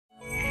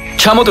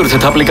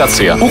ჩამოტვირთეთ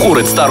აპლიკაცია,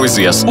 უყურეთ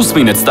სტარვიზიას,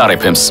 უსმინეთ სტარ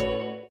FM-ს.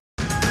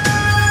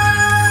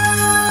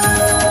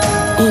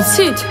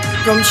 იცით,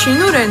 რომ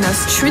ჩინურ ენას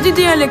 7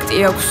 დიალექტი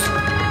აქვს.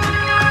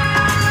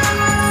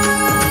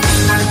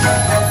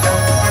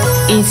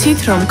 იცით,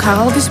 რომ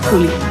ქაღალდის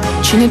ფული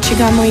ჩინეთში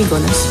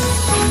გამოიგონეს.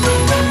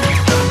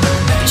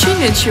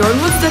 ჩინეთში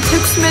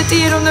 56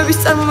 ეროვნების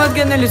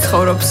წარმომადგენელი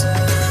ცხოვრობს.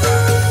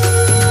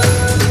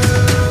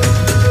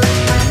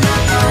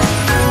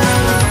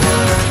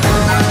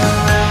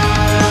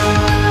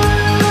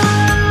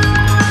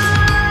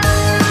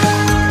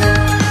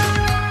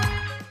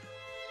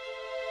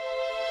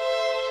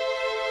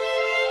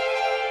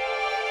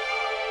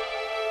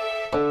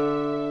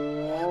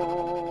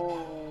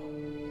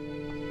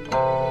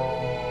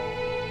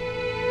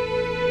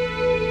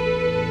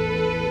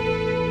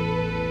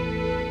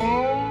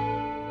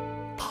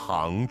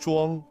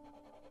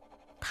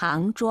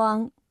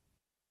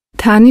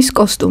 თანის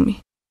კოსტუმი.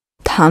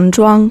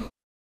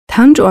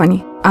 თანჯვანი,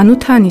 ანუ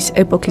თანის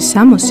ეპოქის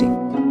სამოსი,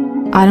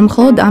 არა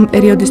მხოლოდ ამ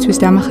პერიოდისთვის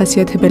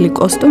დამახასიათებელი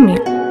კოსტუმია,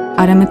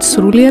 არამედ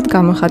სრულიად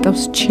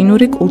გამოხატავს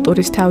ჩინური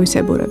კულტურის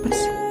თავისებურებას.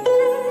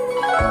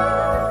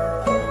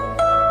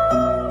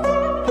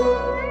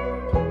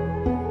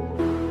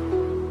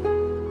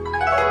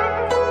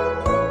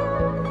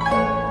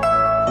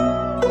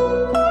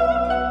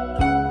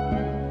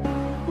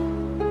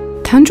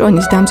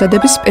 თანჯვანის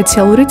დამზადების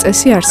სპეციალური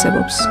წესი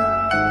არსებობს.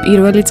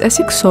 პირველი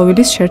წესი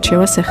ქსოვილის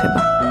შერჩევას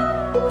ეხება.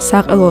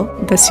 საყელო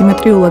და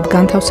სიმეტრიულად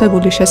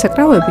განთავსებული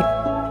შესაკრავები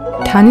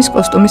თანის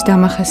კოსტუმის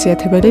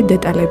დამახასიათებელი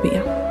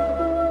დეტალებია.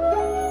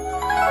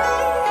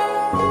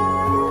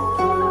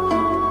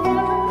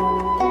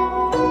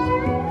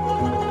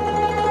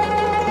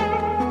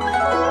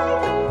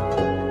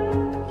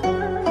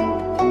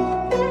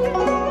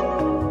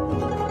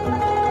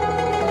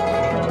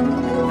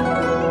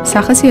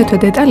 სახასიათო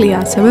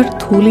დეტალია ასევე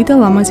რთული და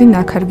ლამაზი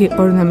ნაქარგი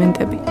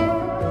ორნამენტები.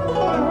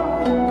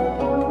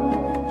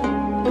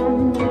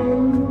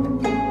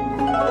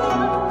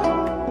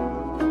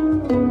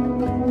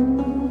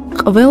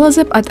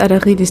 ყველაზე პატარა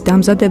ღილის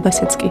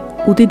დამზადებასაც კი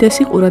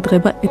უდიდესი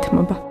ყურადღება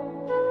ეთმობა.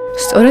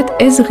 სწორედ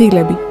ეს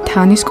ღილები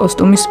თანის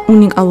კოსტუმის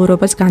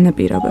უნიკალურობას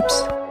განაპირობებს.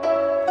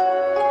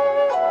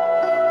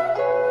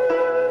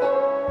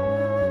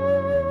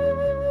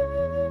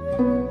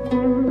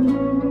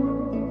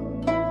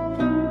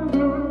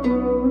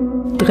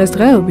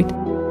 დღესდღეობით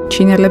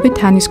ჩინელები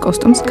თანის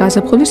კოსტუმს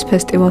გაზაფხულის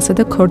ფესტივალსა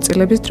და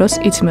ქორწილების დროს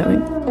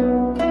იცმევენ.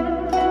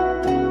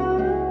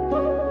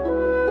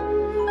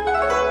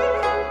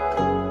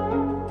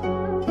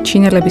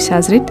 ჩინელების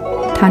აზრით,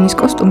 თანის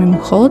კოსტუმი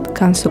მხოლოდ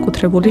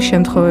განსაკუთრებული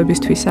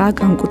შემთხვევებისთვისაა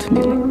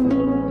განკუთვნილი.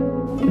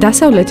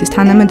 დასავლეთის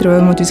თანამედროვე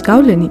მოდის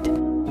გავლენით,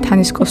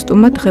 თანის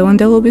კოსტუმმა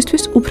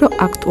დღევანდელობისთვის უფრო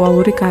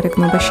აქტუალური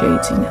გარეგნობა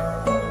შეიძინა.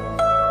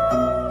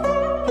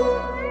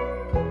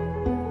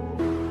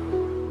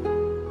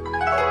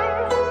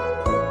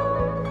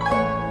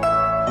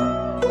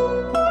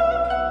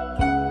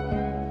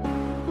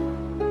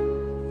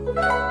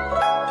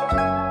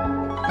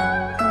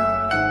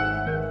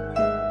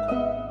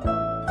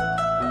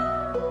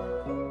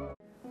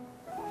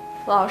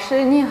 ლაუში,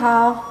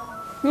 ნიჰაო.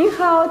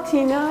 ნიჰაო,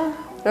 თინა.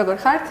 როგორ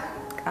ხართ?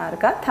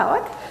 კარგად,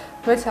 თავად?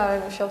 მეც არ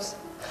მიშავს.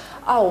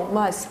 აუ,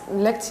 მას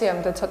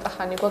ლექციამდე ცოტა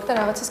ხანი გვაქვს და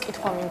რაღაცას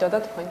კითხვა მინდოდა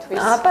თქვენთვის.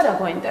 აბა რა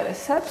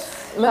გვაინტერესებს?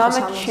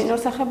 ამათ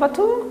ჩინურს ახება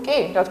თუ? კი,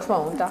 რა თქმა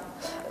უნდა.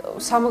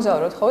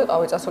 სამოგზაუროდ ხო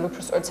ვიყავი წასული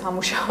უფრო სწორედ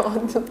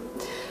სამუშაოდ.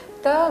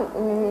 და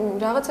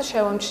რაღაცა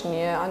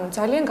შევამჩნიე, ანუ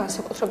ძალიან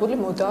განსაკუთრებული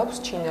მოდა აქვს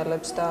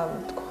ჩინელებს და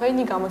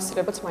თქვენი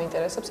გამოცდილებაც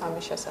მაინტერესებს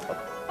ამის შესახებ.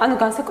 ანუ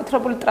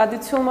განსაკუთრებული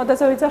ტრადიციულ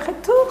მოდაზე ვიძახეთ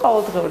თუ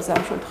ყოველდღიურზე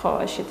ამ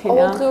შემთხვევაში თინა?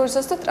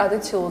 ყოველდღიურზეც და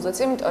ტრადიციულზეც,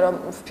 იმიტომ რომ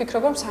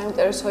ვფიქრობ, რომ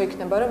საინტერესო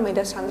იქნება, რომ მე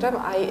და სანდრამ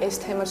აი ეს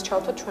თემაც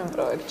ჩავთვალოთ ჩვენ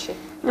პროექტში.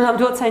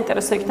 ნამდვილად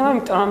საინტერესო იქნება,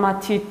 იმიტომ რომ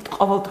მათი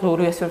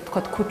ყოველდღიური ესე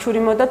ვთქვათ ქუჩური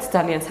მოდაც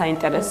ძალიან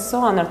საინტერესო,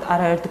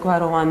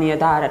 არაერთგვაროვანია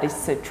და არ არის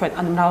ჩვენ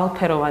ანუ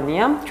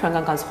მრავალფეროვანია,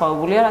 ჩვენგან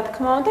განსხვავებულია რა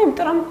თქმა უნდა,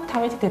 იმიტომ რომ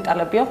თავისი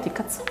დეტალები აქვს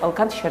იქაც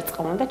ყველგან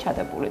შერწყმული და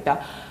ჩადებული და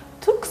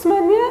თუ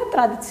გსმენია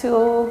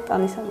ტრადიციულ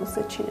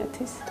ტანისამოსზე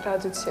ჩინეთის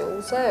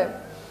ტრადიციულზე?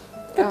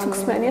 და თუ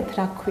გსმენიათ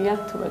რა ქვია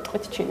თუ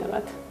ვეტყვით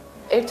ჩინურად?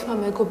 ერთმა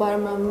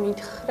მეგობარმა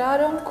მითხრა,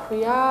 რომ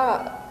ქვია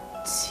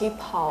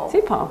ციფაო.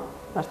 ციფაო?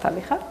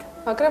 მართალი ხართ?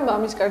 მაგრამ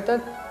ამის გარდა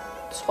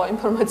სხვა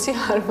ინფორმაცია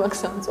არ მაქვს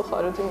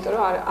სამწუხაროდ, იმიტომ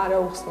რომ არ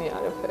აუხსნი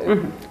არაფერი.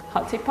 ხო,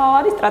 ციფაო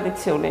არის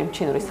ტრადიციული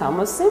ჩინური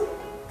სამოსი.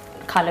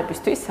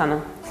 ქალებისთვის, ანუ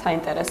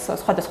საინტერესო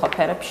სხვადასხვა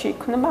ფერებში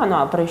იქნება, ანუ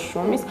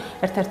აბრეშუმის,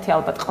 ერთ-ერთი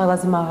ალბათ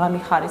ყველაზე მაღალი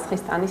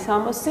ხარისხის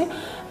ტანისამოსი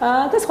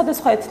და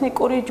სხვადასხვა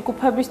ეთნიკური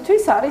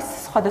ჯგუფებისთვის არის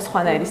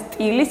სხვადასხვანაირი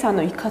სტილის,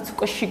 ანუ იქაც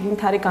უკვე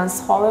შიგნით არის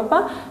განსხვავება.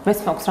 მეც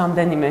მაქვს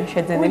რამდენიმე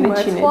შეძენილი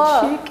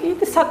ჩინეთში, კი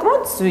და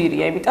საკმაოდ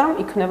ზვირია, იმიტომ რომ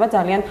იქნება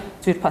ძალიან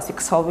ძვირფასი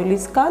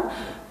ქსოვილისგან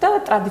და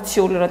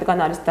ტრადიციული რადგან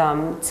არის და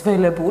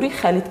ძველებური,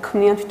 ხელით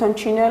ქმნიან თვითონ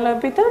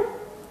ჩინელები და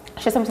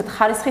შესაბამისად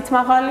ხარისხიც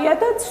მაღალია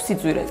და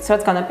სიძვირეც,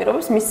 რაც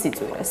განაპირობებს მის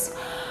სიძვირეს.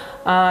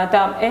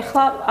 და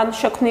ეხლა ან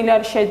შექმნილი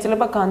არის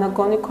შეიძლება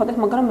განაგონი ქონდეს,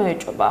 მაგრამ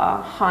მეეჭობა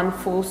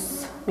ხანფულს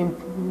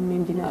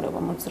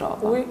მიმდინარეობა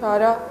მოძრაობა. უი,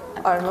 არა,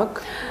 არ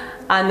მაქვს.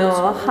 ანუ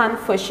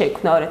ხანფო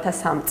შექმნა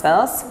 2003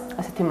 წელს,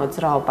 ასეთი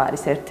მოძრაობა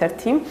არის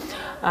ერთ-ერთი.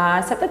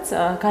 სადაც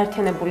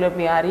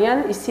გაერთიანებულები არიან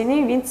ისინი,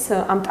 ვინც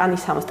ამ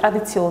ტანისამოს,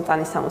 ტრადიციულ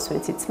ტანისამოს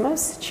ვინც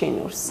იცმევს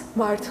ჩინურს.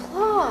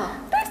 მართლა?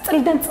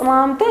 წლიდან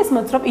წლამდე ეს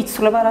მოძრაობა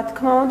იცვლება, რა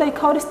თქმა უნდა,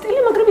 იქაური სტილი,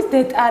 მაგრამ ის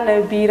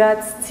დეტალები,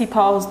 რაც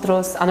ციფაოს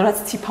დროს, ანუ რაც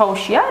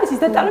ციფაოში არის, ის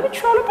დეტალები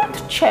ჩვეულებრივ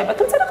რჩება,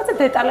 თუმცა რაღაცა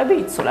დეტალები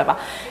იცვლება.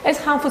 ეს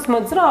ხანფუს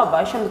მოძრაობა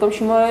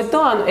შემდგომში მოედო,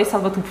 ანუ ეს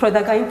ალბათ უფრო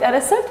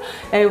დაგაინტერესებთ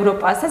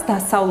ევროპასაც,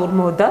 დასავლურ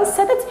მოდას,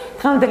 სადაც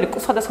დღევანდელი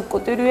სხვადასხვა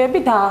კულტურები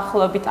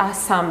დაახლოებით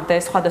 100-მდე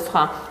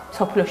სხვადასხვა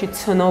სოფლიოში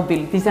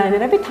ცნობილი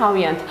დიზაინერები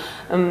თავიანთ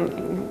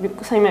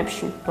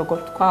საიმებში, როგორ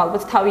თქვა,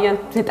 ალბათ თავიანთ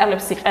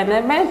დეტალებს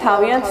იყენებენ,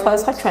 თავიანთ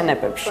სხვადასხვა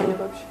ჩვენებებში.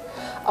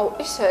 აუ,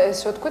 ეს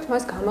რა თქვით,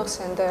 მას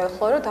გამახსენდა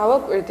ახლა, რომ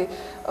დავაკვირდი,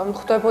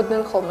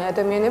 ხვდებოდნენ ხოლმე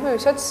ადამიანები,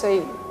 ვისაც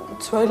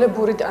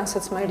ძველებური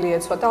ტანსაცმელი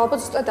ეცვა და ალბათ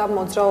ზუსტად ამ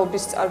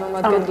მოძრაობის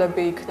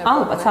წარმომადგენლები იქნებოდნენ.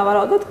 ალბათ,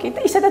 სავარაუდოდ კი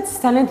და ისედაც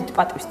ძალიან დიდ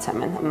პატივს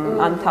ცემენ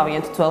ან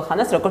თავიანთ ძველ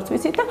ხანას, როგორც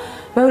ვიცით და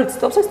ბევრი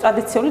ცდილობს ეს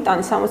ტრადიციული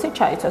ტანისამოსი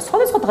ჩაიცვას.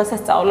 სხვადასხვა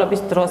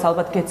დღესასწაულების დროს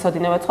ალბათ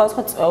გეცოდინებათ,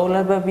 სხვადასხვა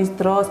წვეულებების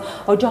დროს,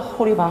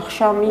 ოჯახური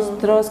ვახშამის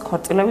დროს,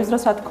 ქორწილების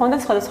დროს, რა თქმა უნდა,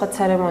 სხვადასხვა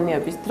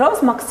ცერემონიების დროს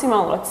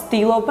მაქსიმალურად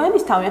ცდილობენ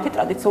ის თავიანთი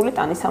ტრადიციული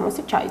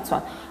ტანისამოსი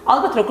ჩაიცვან.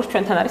 ალბათ როგორც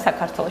ჩვენთან არის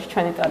საქართველოში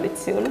ჩვენი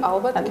ტრადიციული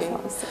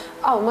ტანისამოსი.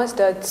 აუ, მას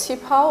და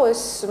ციფაო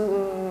ეს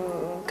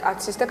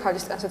კაცის და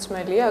ქალის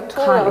ტანსაცმელია თუ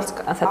ქალის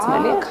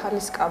ტანსაცმელია?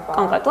 ქალის კაბა.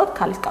 კონკრეტულად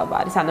ქალის კაბა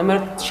არის. ანუ მე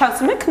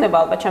შანსი მექნება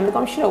ალბათ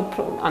შემდგომში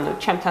უფრო, ანუ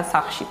ჩემთან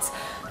სახლშიც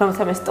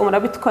რომელსაც მე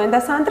სტუმრები თქვენ და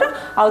სანდრა,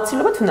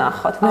 აუცილებლად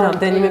ვნახოთ. მე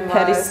რამდენიმე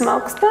ფერის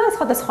მაქვს და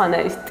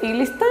სხვადასხვანაირი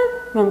სტილის და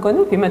მე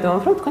მგონი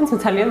ვიმედოვნებ, რომ თქვენც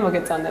ძალიან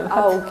მოგეწონებათ.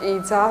 აუ, კი,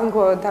 ძალიან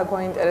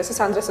დაგვაინტერესებს,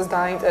 სანდრასაც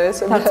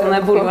დააინტერესებდა.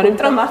 დარწმუნებული ვარ,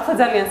 იმიტომ რომ მართლა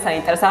ძალიან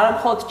საინტერესო. არა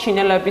მხოლოდ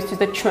ჩინელებისთვის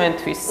და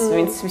ჩვენთვის,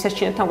 ვისაც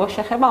ჩინეთთან გვაქვს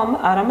შეხება,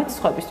 არამედ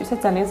სხვებისთვისაც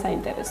ძალიან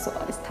საინტერესო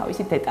არის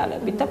თავისი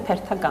დეტალებით და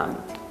ფერთა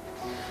გამით.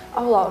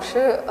 აუ,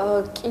 ლავშე,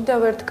 კიდევ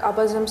ერთ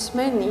კაბაზე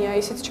მსმენია,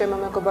 ისიც ჩემმა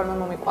მეგობარმა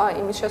მომიყვა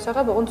იმის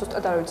შესახებ, ოღონდ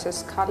ზუსტად არ ვიცი ეს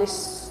ქალის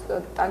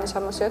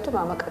ტანისამოსია თუ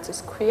მამაკაცის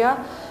ქვია,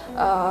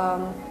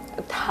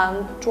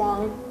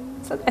 თანჯუან.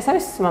 ეს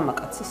არის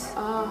მამაკაცის.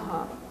 აჰა.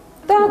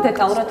 და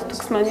დეტალურად თუ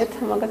გსმენიათ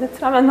მაგაზეც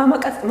რა,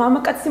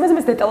 მამაკაცის იმაზე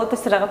მე დეტალურად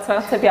ეს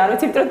რაღაცები არ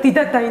ვიცი, იმიტომ რომ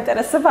დიდად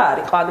დაინტერესება არ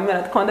იყო. ანუ მე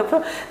რა თქმა უნდა, უფრო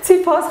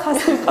ციფაოს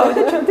ხასი ვიყავი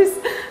და ჩვენთვის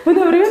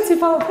ბუნებრივად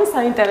ციფაო უფრო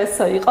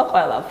საინტერესო იყო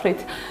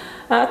ყველაფრით.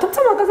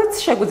 თუმცა მაგაზეც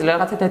შეგვიძლია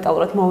რაღაცა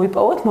დეტალურად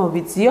მოვიპოვოთ,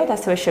 მოვიძიოთ,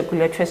 ასევე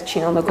შეგვიძლია ჩვენს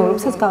ჩინელ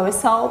მეგობრებსაც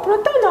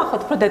გავესაუბროთ და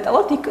ნახოთ, უფრო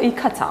დეტალურად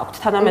იქაც აქვთ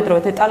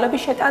თანამედროვე დეტალები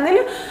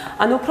შეტანილი,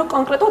 ანუ უფრო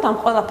კონკრეტულად ამ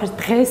ყველაფერს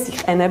დღეს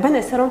იყენებენ,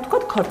 ესე რომ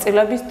ვთქვათ,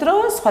 ქორწილების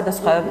დროს,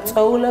 სხვადასხვა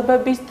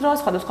წვეულებების დროს,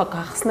 სხვადასხვა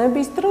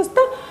გახსნების დროს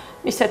და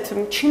ისეთ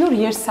ჩინურ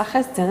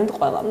იერსახეს ძენენ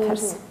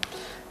ყველაფერს.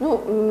 Ну,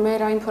 მე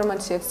რა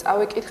ინფორმაციაც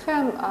წავეკითხე,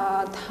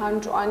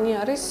 თანჯუანი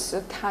არის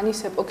თანის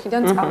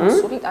ეპოქიდან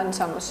წამოსული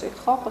ტანისამოსი,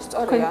 ხო,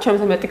 სწორია?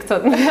 ჩემს მეტი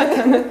გწოდნიათ.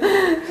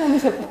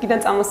 თანის ეპოქიდან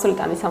წამოსული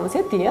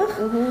ტანისამოსია, დიახ.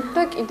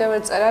 და კიდევ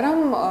ერთ წერა, რომ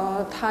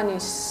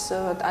თანის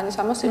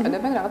ტანისამოსს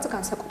იყენებენ რაღაცა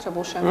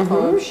განსაკუთრებულ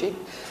შემთხვევებში.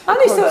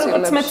 ანუ ისე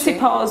როგორც მე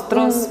ციფაოს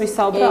დროს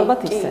ვისაუბრე,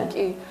 ალბათ ისე.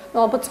 კი.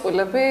 ну, ალბათ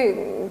წყვილები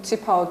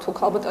ციფაო თუ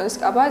ქალბატონის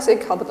კაბა, ესე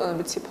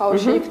ქალბატონები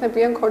ციფაოში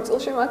იქნებიან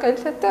ქორწილში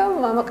მაგალითად და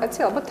მამაკაცი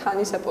ალბათ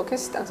თანის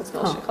ეპოქის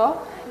ტანსაცმელში, ხო?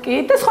 კი,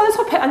 და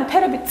სხვადასხვა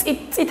ფერები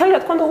წითელი რა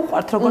თქმა უნდა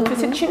უყვართ, როგორც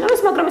ვიცით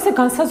ჩინურს, მაგრამ ესე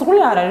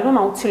განსაზღვრული არ არის, რომ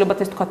აუცილებლად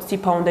ეს თქვა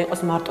ციფაო უნდა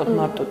იყოს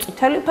მარტო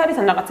წითელი ფერის,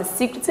 ან რაღაცა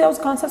სიგრძე აქვს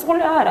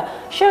განსაზღვრული არა.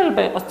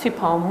 შეიძლება იყოს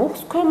ციფაო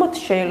მუხს ქვემოთ,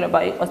 შეიძლება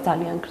იყოს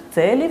ძალიან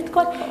გრძელი,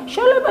 ვთქვა,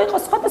 შეიძლება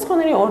იყოს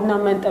სხვადასხვანაირი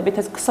ორნამენტებით,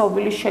 ეს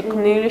ქსოვილი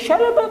შექმნილი,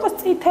 შეიძლება იყოს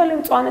წითელი,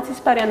 მწვანე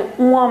ცისფერი, ანუ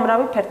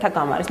უამრავი ფერთა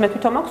გამა არის. მე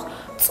თვითონ მაქვს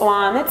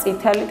მწვანე,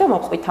 წითელი და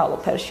მოყვითალო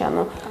ფერში,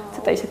 ანუ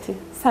ცოტა ისეთი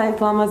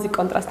საერთლამაზი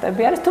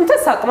კონტრასტები არის, თუმცა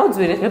საკმაოდ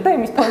ძვირი ღირდა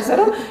იმის ფონზე,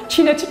 რომ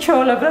ჩინეთში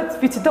ჩვეულებრივად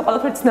ვიცით და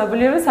ყველაფერი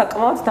ცნობილია, რომ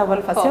საკმაოდ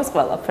დაბალი ფასი აქვს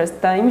ყველაფერს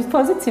და იმის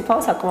ფონზე ციფაო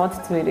საკმაოდ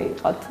ძვირი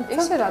იყო.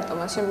 ისე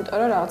რატომაც, იმიტომ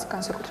რომ რაღაც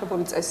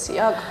განსაკუთრებული წესი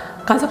აქვს.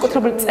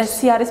 განსაკუთრებული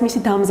წესი არის მისი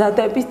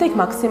დამზადების და იქ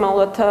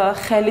მაქსიმალურად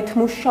ხელით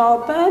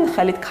მუშაობენ,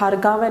 ხელით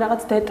ქარგავენ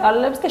რაღაც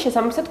დეტალებს და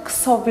შესაბამისად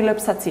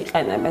ქსოვილებსაც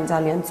იყენებენ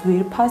ძალიან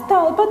ძვირ ფასს და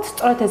ალბათ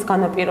სწორედ ეს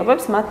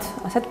განაპირობებს მათ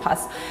ასეთ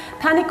ფასს.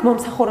 თან იქ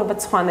მომსახურება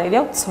სხვანაირი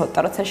აქვს, ცოტა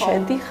როცა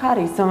შედიხარ,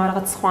 იზომა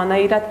რაღაც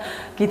სხვანაირად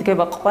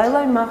გიდგება ყველა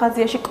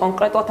მაღაზიაში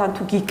კონკრეტულად ან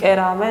თუ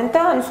გიკერავენ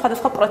და ანუ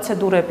სხვადასხვა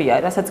პროცედურები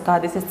არის, რასაც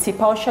გადის ეს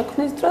ციფაო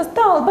შექმნის დროს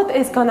და ალბათ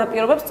ეს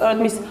განაპირობებს სწორედ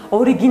მის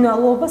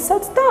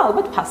ორიგინალობასაც და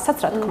ალბათ ფასსაც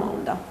რა თქმა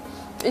უნდა.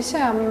 ისე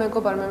ამ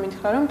მეგობარმა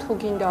მითხრა რომ თუ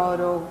გინდაო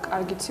რომ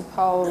კარგი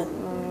ციფაო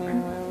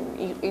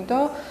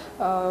იყიდო,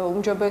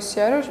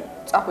 უმჯობესია რომ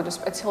წახვიდო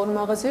სპეციალურ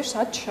მაღაზიაში,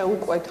 სადაც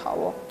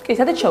შეუკვეთავო. კი,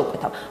 სადაც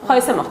შეუკვეთავ. ხო,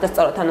 ესე მოხდა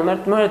სწორად, ანუ მე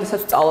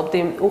როდესაც ვწავლობდი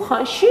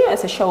უხანში,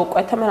 ესე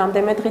შეუკვეთა მე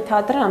რამდენიმე დღით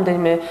ადრე,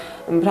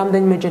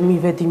 რამდენიმეჯერ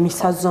მივედი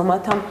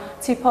მისაზომად ამ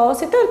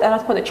ციფაოსი და რა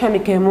თქმა უნდა, ჩემი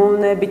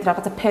გემოვნებით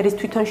რაღაცა ფერის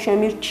თვითონ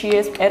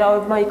შემირჩიეს,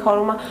 მკერავებმა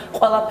იქაურმა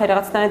ყველაფერი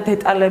რაღაცნაირად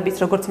დეტალებით,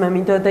 როგორც მე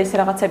მინდოდა ის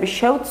რაღაცები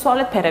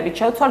შევცვალეთ, ფერებით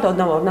შევცვალეთ,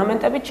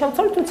 ორნამენტებით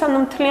შევცვალეთ, თუმცა ნუ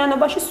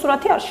მთლიანობაში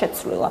სურათი არ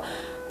შეცვლილა.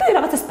 და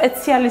რაღაცა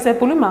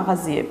სპეციალიზებული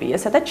მაღაზიებია,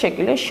 სადაც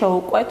შეგიძლია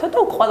შეუყვეთო და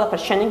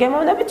ყველაფერს შენი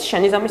გემოვნებით,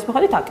 შენი ზომის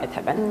მიხედვით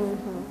აკეთებენ.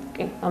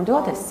 კი,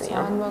 ნამდვილად ესეა.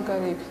 ან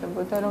მაგარი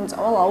იქნებოდა, რომ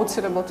წავალ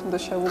აუცილებლად უნდა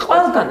შევუყვეთო.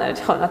 ყველგან არის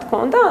ხო, რა თქმა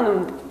უნდა, ანუ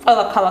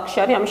ყველა ქალაქში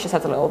არის ამის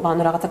შესაძლებლობა,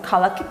 ანუ რაღაცა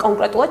ქალაქი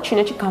კონკრეტულად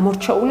ჩინეთში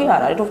გამორჩეული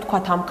არ არის, რომ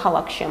ვთქვათ ამ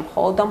ქალაქში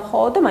მხოლოდ და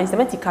მაინც და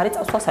მაინც იქ არის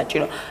წასვლა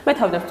საჭირო. მე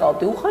თავიდან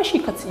ვსწავლობდი უხანში,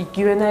 იქაც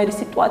იგივენაირი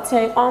სიტუაცია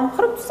იყო ამ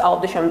მხრივ,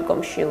 ვსწავლობდი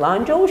შემდგომში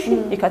ლანჯოუში,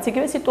 იქაც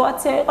იგივე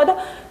სიტუაცია იყო და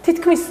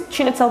თითქმის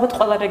ჩინეთს ალბათ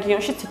ყველა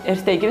რეგიონში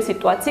ერთი და იგივე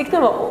სიტუაცია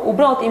იქნება,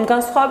 უბრალოდ იმ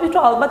განსხვავებით,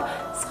 რომ ალბათ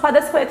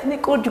სხვადასხვა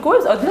ეთნიკურ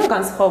ჯგუფებს ოდნავ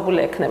განსხვავებული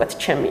ექნებათ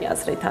ჩემი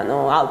აზრით, ანუ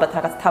ალბათ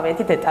რაღაც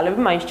თავიანთი დეტალები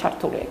მაინც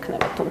ჩართული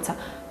ექნება, თუმცა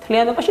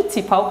მთლიანობაში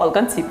ციფაო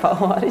ყველგან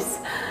ციფაო არის.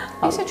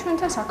 ისე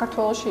ჩვენთან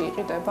საქართველოში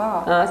იყიდება?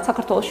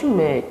 საქართველოში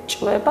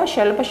მეჭვება,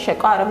 შეიძლება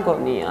შეკვა არ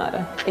მგონია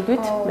არა.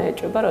 ყიდვით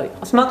მეჭვება რო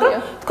იყოს. მაგრამ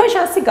თქვენ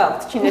შანსი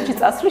გაქვთ ჩინეთში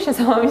წასვლის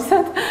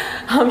შესაბამისად,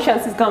 ამ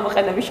შანსის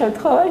გამოყენების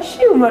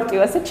შემთხვევაში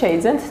უმარტივესად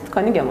შეიძენთ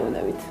თქვენი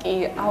გემოვნებით. კი,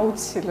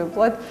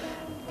 აუცილებლად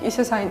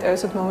ისე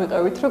საინტერესოდ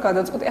მომიყევით, რომ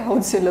გადავწყვეტი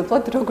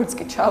აუცილებლად როგორც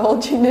კი ჩავალ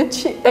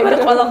ჩინეთში. მე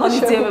ყველა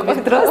ღონისძიებების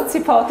დროს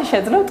ციფაოთი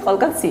შეძლებთ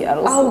ყველგან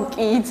სიარულს. აუ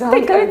კი,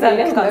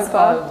 ძალიან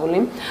განსხვავებული.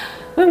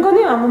 მე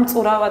მგონი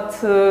ამომწურავად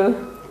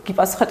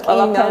გიპასუხეთ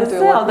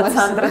ყველაფერზე, ალბათ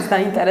სანდრას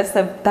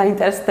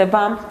დაინტერესდება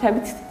ამ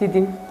თემით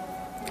დიდი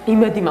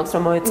იმედი მაქვს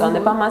რომ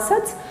მოეწონება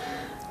მასაც.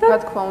 რა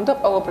თქმა უნდა,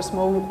 ყველაფერს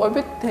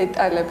მოვუყვებით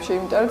დეტალებში,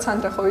 იმიტომ რომ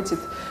სანდრა ხო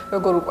ვიცით,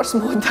 როგორ უყვარს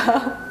მოდა.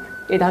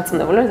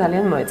 დარწმუნებული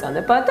ძალიან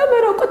მოეწონება და მე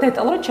უკვე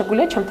დეტალურად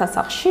შეგვიძლია ჩემთან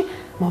სახლში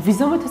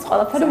მოვიზომოთ ეს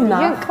ყველაფერი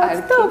ვნახოთ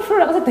და უფრო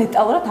რაღაცა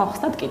დეტალურად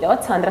ავხსნათ კიდევაც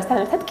სანდრასთან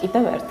ერთად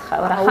კიდევ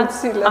ერთხელ. რახან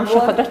ამ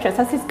შეხვედრას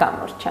ჩვენსაც ის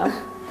გამორჩა.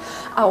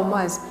 აუ,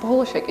 მას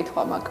ბოლო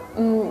შეკითხვა მაქვს.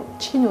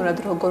 ჩინურად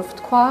როგორ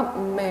ვთქვა,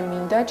 მე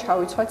მინდა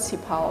ჩავიცვათ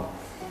ციფაო.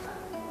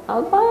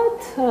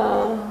 ალბათ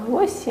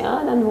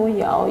ვესიან ან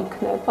ვოიაო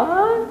იქნება.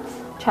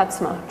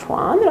 ჩაცმა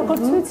ჩვენ,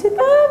 როგორც ვიცი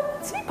და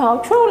ციფაო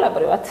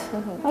ჩვეულებრივად.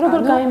 როგორ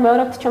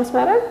გაიმეორებთ ჩემს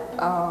მერე?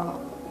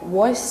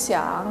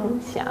 ვესიან.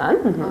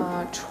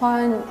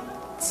 ჩვენ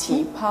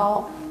ციფაო.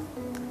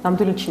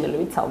 ნამდვილი ჩინელი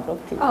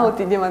ვიცაუბრობთ. აუ,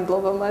 დიდი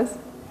მადლობა მას.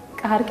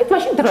 კარგით,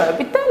 მაშინ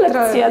დროებით და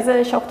ლექციაზე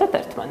შევხვდეთ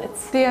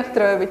ერთმანეთს. დიახ,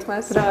 დროებით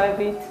მას.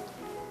 დროებით.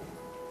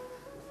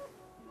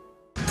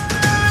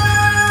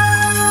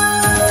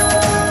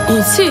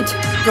 იცით,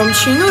 რომ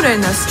ჩინურ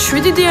ენას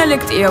 7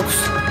 დიალექტი აქვს?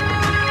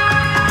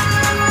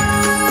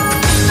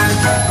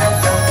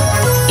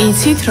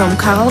 იცით, რომ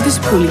ქაღალდის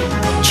ფული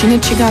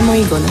ჩინეთში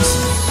გამოიგონეს?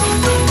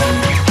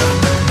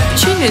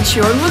 ჩინეთში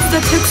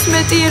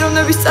 56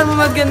 ეროვნების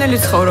წარმომადგენელი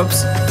ცხოვრობს.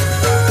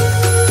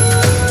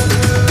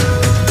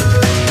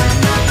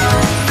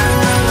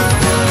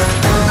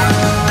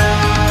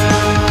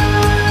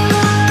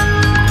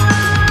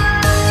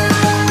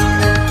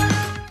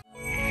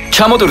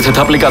 ჩამოტვირთეთ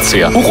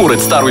აპლიკაცია,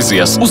 უყურეთ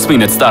სტარვიზიას,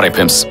 უსმინეთ სტარ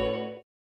FM-ს.